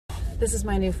This is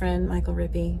my new friend, Michael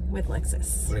Rippe with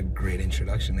Lexus. What a great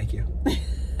introduction, thank you.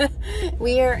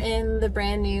 We are in the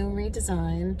brand new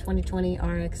redesigned 2020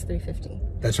 RX 350.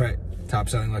 That's right. Top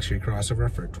selling luxury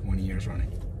crossover for 20 years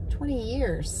running. 20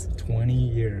 years. 20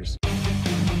 years.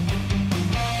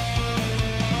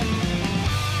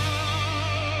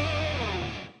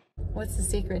 What's the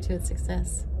secret to its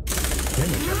success? Pretty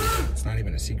much everything. It's not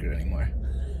even a secret anymore.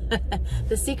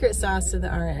 The secret sauce to the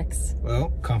RX.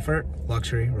 Well, comfort,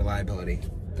 luxury, reliability.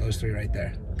 Those three right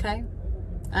there. Okay.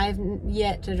 I've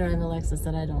yet to drive a Lexus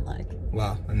that I don't like.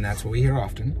 Well, and that's what we hear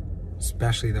often,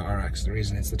 especially the RX. The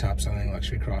reason it's the top selling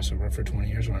luxury crossover for 20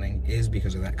 years running is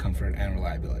because of that comfort and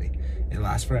reliability. It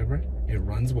lasts forever, it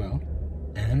runs well,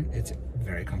 and it's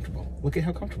very comfortable. Look at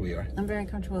how comfortable you are. I'm very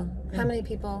comfortable. Yeah. How many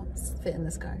people fit in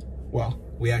this car? Well,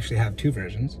 we actually have two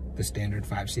versions, the standard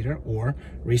 5-seater or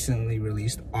recently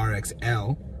released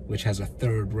RXL, which has a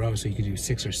third row, so you could do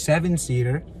 6 or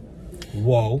 7-seater.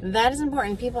 Whoa. That is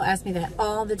important. People ask me that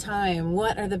all the time.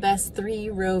 What are the best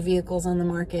 3-row vehicles on the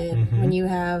market when you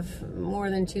have more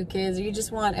than 2 kids, or you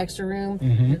just want extra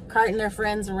room, carting their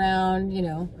friends around, you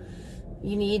know,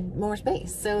 you need more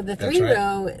space. So the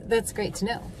 3-row, that's great to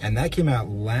know. And that came out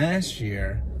last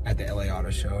year at the LA Auto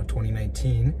Show,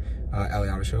 2019 LA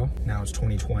Auto Show. Now it's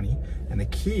 2020. And the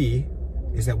key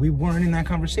is that we weren't in that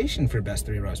conversation for best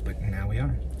 3 rows, but now we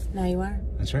are. Now you are.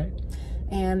 That's right.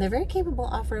 And they're very capable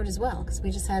off-road as well, because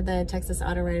we just had the Texas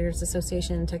Auto Writers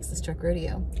Association Texas Truck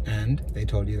Rodeo. And they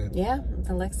told you that? Yeah,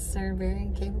 the Lexus are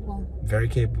very capable. Very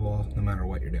capable no matter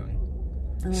what you're doing.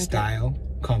 Like style,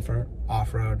 comfort,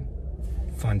 off-road,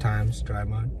 fun times, drive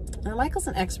mode. Now, Michael's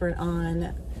an expert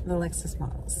on the Lexus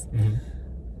models,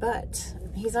 but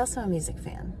he's also a music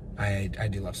fan. I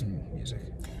do love some music.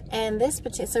 And this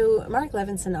so Mark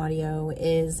Levinson audio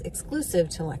is exclusive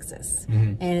to Lexus,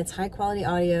 and it's high quality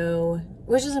audio,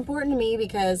 which is important to me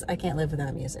because I can't live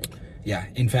without music. Yeah,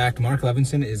 in fact, Mark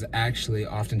Levinson is actually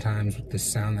oftentimes the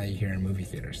sound that you hear in movie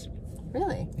theaters.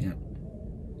 Really? Yeah.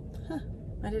 Huh,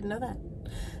 I didn't know that.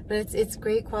 But it's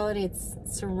great quality. It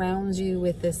surrounds you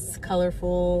with this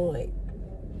colorful,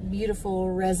 like,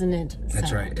 beautiful, resonant sound.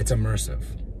 That's right. It's immersive.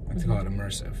 I like to call it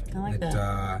immersive. I like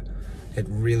that. It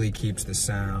really keeps the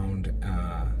sound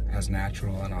as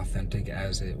natural and authentic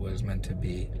as it was meant to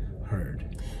be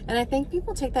heard. And I think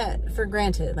people take that for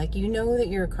granted. Like, you know that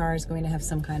your car is going to have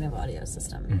some kind of audio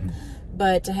system.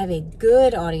 But to have a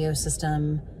good audio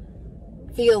system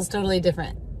feels totally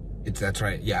different. That's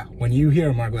right, yeah. When you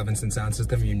hear a Mark Levinson sound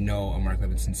system, you know a Mark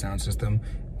Levinson sound system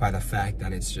by the fact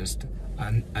that it's just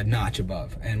a notch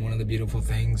above. And one of the beautiful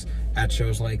things at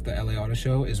shows like the LA Auto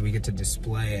Show is we get to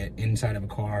display it inside of a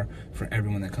car for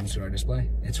everyone that comes to our display.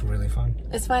 It's really fun.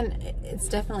 It's fun. It's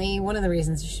definitely one of the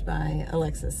reasons you should buy a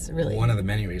Lexus, really. One of the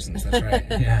many reasons, that's right,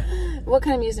 yeah. What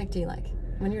kind of music do you like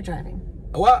when you're driving?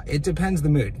 Well, it depends the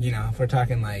mood. You know, if we're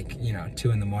talking like, you know, 2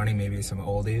 in the morning, maybe some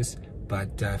oldies.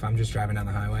 But if I'm just driving down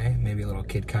the highway, maybe a little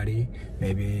Kid Cudi,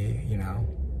 maybe, you know,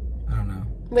 I don't know.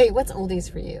 Wait, what's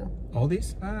oldies for you?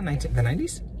 Oldies? The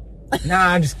 90s? No,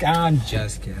 I'm just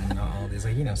kidding. No, oldies,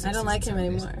 like, you know, 60s. I don't like him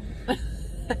anymore. No,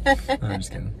 I'm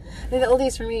just kidding. The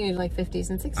oldies for me are like 50s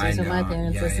and 60s, what my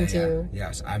parents listened to.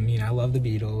 Yes, I mean, I love the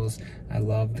Beatles. I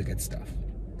love the good stuff.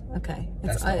 Okay,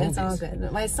 it's all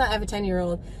good. My son, I have a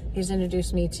 10-year-old. He's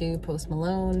introduced me to Post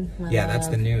Malone. That's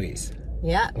the newies.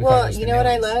 Yeah, well, you know what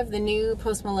I love? The new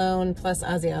Post Malone plus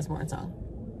Ozzy Osbourne song.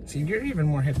 See, you're even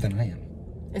more hip than I am.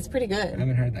 It's pretty good. I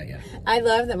haven't heard that yet. I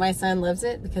love that my son loves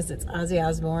it because it's Ozzy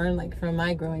Osbourne, like from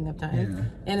my growing up time.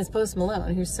 Yeah. And it's Post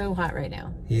Malone, who's so hot right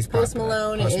now. He's Post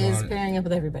Malone is pairing up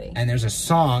with everybody. And there's a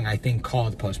song, I think,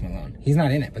 called Post Malone. He's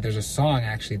not in it, but there's a song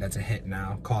actually that's a hit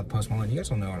now called Post Malone. You guys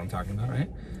will know what I'm talking about, right?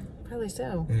 Probably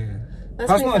so. Yeah.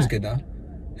 Post Malone's good, though.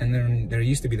 And then there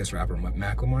used to be this rapper,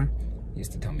 Macklemore. He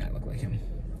used to tell me I look like him.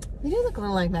 You do look a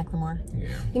little like Macklemore. Yeah.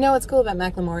 You know what's cool about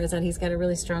Macklemore is that he's got a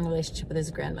really strong relationship with his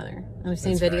grandmother. I've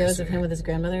seen videos of him with his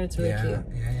grandmother. It's really cute.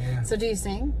 Yeah. So do you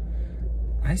sing?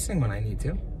 I sing when I need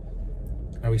to.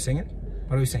 Are we singing?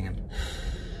 What are we singing?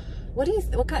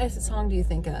 What kind of song do you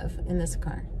think of in this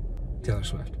car? Taylor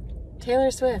Swift. Taylor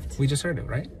Swift. We just heard it,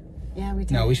 right? Yeah, we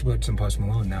did. No, we should put some Post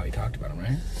Malone now we talked about him,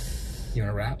 right? You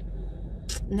want to rap?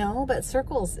 No, but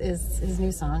Circles is his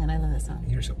new song, and I love that song.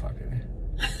 You're so popular.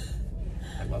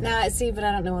 I love it. See, but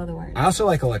I don't know all the words. I also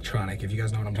like electronic, if you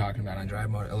guys know what I'm talking about on drive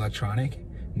mode. Electronic,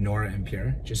 Nora and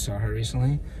Pure, just saw her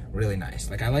recently. Really nice.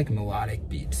 Like, I like melodic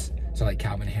beats. So like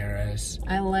Calvin Harris.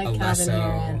 I like Alesso.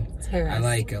 Calvin Harris. I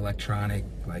like electronic,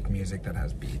 like music that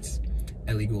has beats.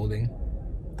 Ellie Goulding.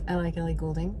 I like Ellie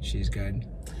Goulding. She's good.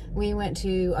 We went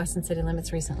to Austin City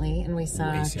Limits recently and we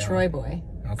saw Troy Boy.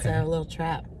 Okay. So a little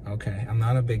trap. Okay. I'm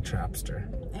not a big trapster.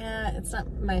 It's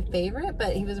not my favorite,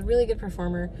 but he was a really good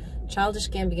performer. Childish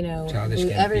Gambino blew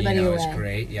everybody Gambino away. is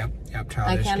great. Yep. I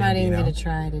Childish cannot even Gambino. get to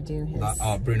try to do his.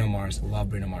 Bruno Mars. Love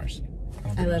Bruno Mars.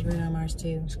 I love Bruno Mars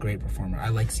too. He's a great performer. I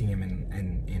like seeing him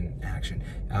in action.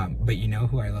 But you know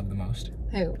who I love the most?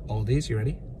 Who? Oldies. You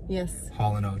ready? Yes.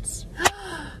 Hall & Oates.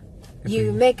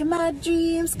 You make my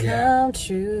dreams come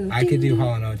true. I could do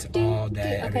Hall & Oates all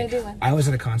day. Okay, do one. I was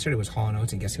at a concert. It was Hall &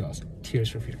 Oates, and guess who else? Tears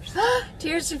for Fears.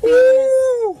 Tears for Fears.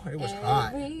 Woo! It was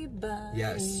hot. Everybody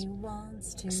Yes.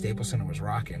 wants to. Staples Center was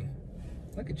rocking.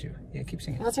 Look at you. Yeah, keep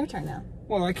singing. Well, it's your turn now.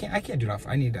 Well, I can't do it off.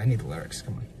 I need the lyrics.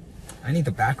 Come on. I need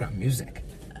the background music.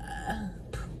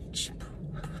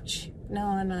 No,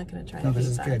 I'm not going to try to No, this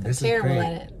do is that. good. I'm This is terrible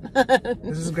great. at it.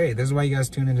 This is great. This is why you guys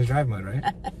tune into Drive Mode, right?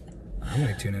 I'm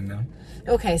going to tune in now.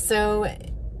 Okay, so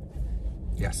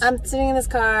Yes. I'm sitting in this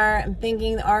car. I'm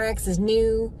thinking the RX is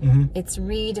new. It's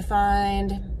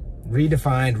redesigned,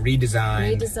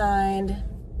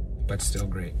 but still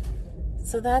great.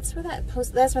 So that's where that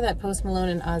Post Malone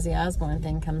and Ozzy Osbourne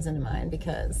thing comes into mind,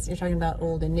 because you're talking about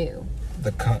old and new.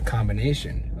 The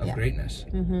combination of greatness.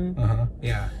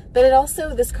 Yeah. But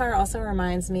this car also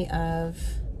reminds me of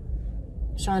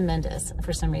Shawn Mendes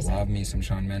for some reason. Love me some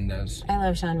Shawn Mendes. I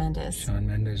love Shawn Mendes. Shawn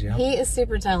Mendes, yeah. He is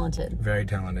super talented. Very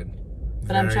talented.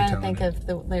 But I'm trying to think of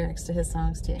the lyrics to his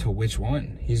songs too. To which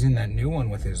one? He's in that new one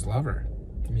with his lover,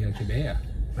 Camila Cabello.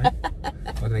 Right?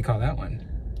 What do they call that one?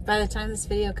 By the time this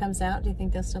video comes out, do you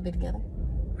think they'll still be together?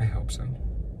 I hope so.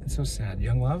 It's so sad.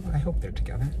 Young love, I hope they're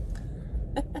together.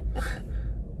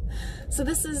 So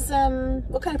this is,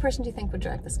 what kind of person do you think would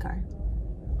drive this car?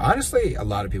 Honestly, a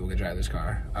lot of people could drive this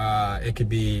car. It could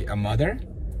be a mother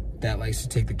that likes to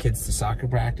take the kids to soccer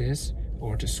practice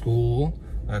or to school.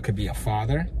 It could be a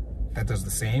father that does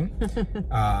the same.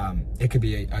 It could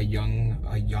be a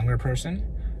younger person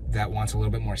that wants a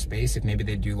little bit more space. If maybe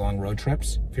they do long road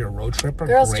trips. If you're a road tripper,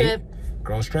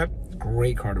 Girls trip,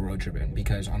 great car to road trip in,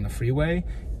 because on the freeway,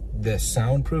 the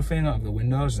soundproofing of the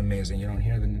windows is amazing. You don't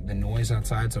hear the noise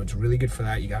outside, so it's really good for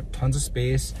that. You got tons of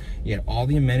space. You get all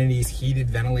the amenities, heated,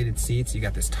 ventilated seats. You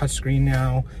got this touchscreen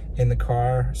now in the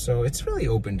car, so it's really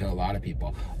open to a lot of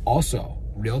people. Also,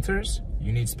 realtors,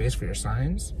 you need space for your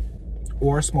signs,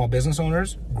 or small business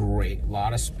owners, great. A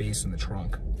lot of space in the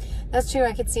trunk. That's true.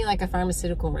 I could see like a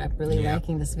pharmaceutical rep really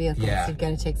liking this vehicle. Yeah. So you've got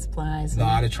to take supplies. A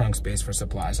lot of trunk space for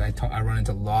supplies. I run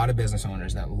into a lot of business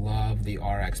owners that love the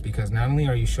RX, because not only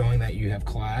are you showing that you have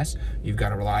class, you've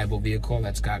got a reliable vehicle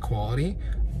that's got quality,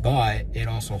 but it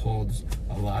also holds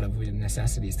a lot of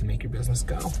necessities to make your business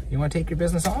go. You want to take your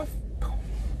business off? Boom.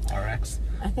 RX.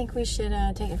 I think we should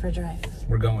take it for a drive.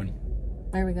 We're going.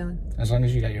 Where are we going? As long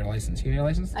as you got your license. You got your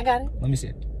license? I got it. Let me see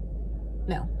it.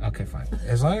 No. Okay, fine.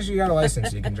 As long as you got a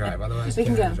license, you can drive. Otherwise, you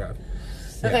can't drive.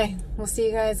 Yeah. Okay, we'll see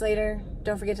you guys later.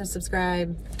 Don't forget to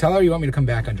subscribe. Tell her you want me to come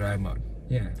back on Drive Mode.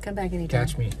 Yeah. Come back anytime.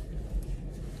 Catch me.